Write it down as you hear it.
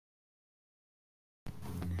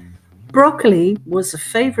Broccoli was a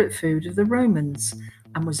favourite food of the Romans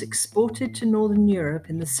and was exported to Northern Europe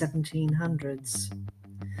in the 1700s.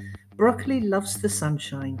 Broccoli loves the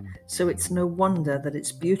sunshine, so it's no wonder that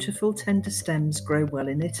its beautiful tender stems grow well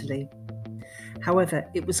in Italy. However,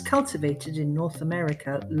 it was cultivated in North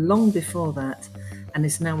America long before that and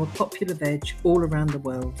is now a popular veg all around the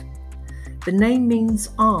world. The name means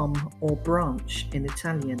arm or branch in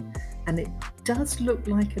Italian, and it does look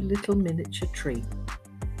like a little miniature tree.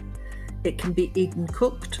 It can be eaten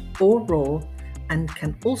cooked or raw and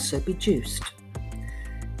can also be juiced.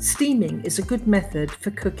 Steaming is a good method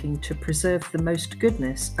for cooking to preserve the most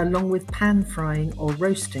goodness, along with pan frying or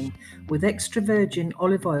roasting with extra virgin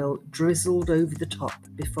olive oil drizzled over the top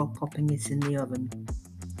before popping it in the oven.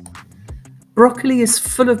 Broccoli is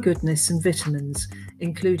full of goodness and vitamins,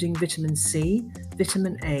 including vitamin C,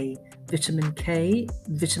 vitamin A, vitamin K,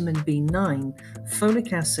 vitamin B9,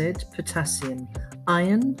 folic acid, potassium,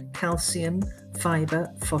 iron, calcium,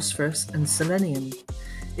 fibre, phosphorus and selenium.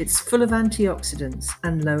 It's full of antioxidants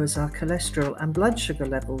and lowers our cholesterol and blood sugar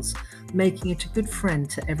levels, making it a good friend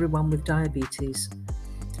to everyone with diabetes.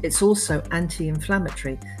 It's also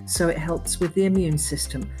anti-inflammatory, so it helps with the immune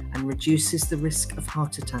system and reduces the risk of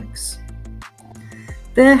heart attacks.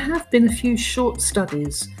 There have been a few short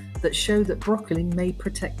studies that show that broccoli may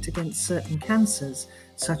protect against certain cancers,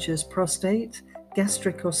 such as prostate,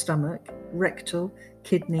 gastric or stomach, rectal,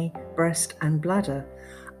 kidney, breast and bladder.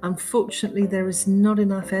 Unfortunately, there is not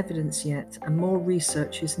enough evidence yet and more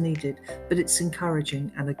research is needed, but it's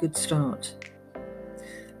encouraging and a good start.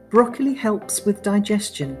 Broccoli helps with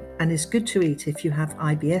digestion and is good to eat if you have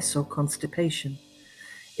IBS or constipation.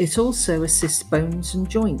 It also assists bones and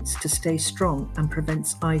joints to stay strong and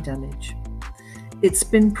prevents eye damage. It's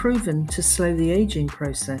been proven to slow the aging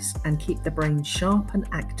process and keep the brain sharp and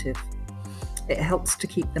active. It helps to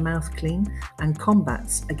keep the mouth clean and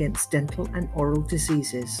combats against dental and oral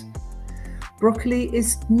diseases. Broccoli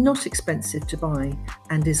is not expensive to buy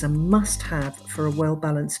and is a must-have for a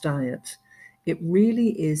well-balanced diet. It really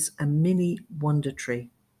is a mini wonder tree.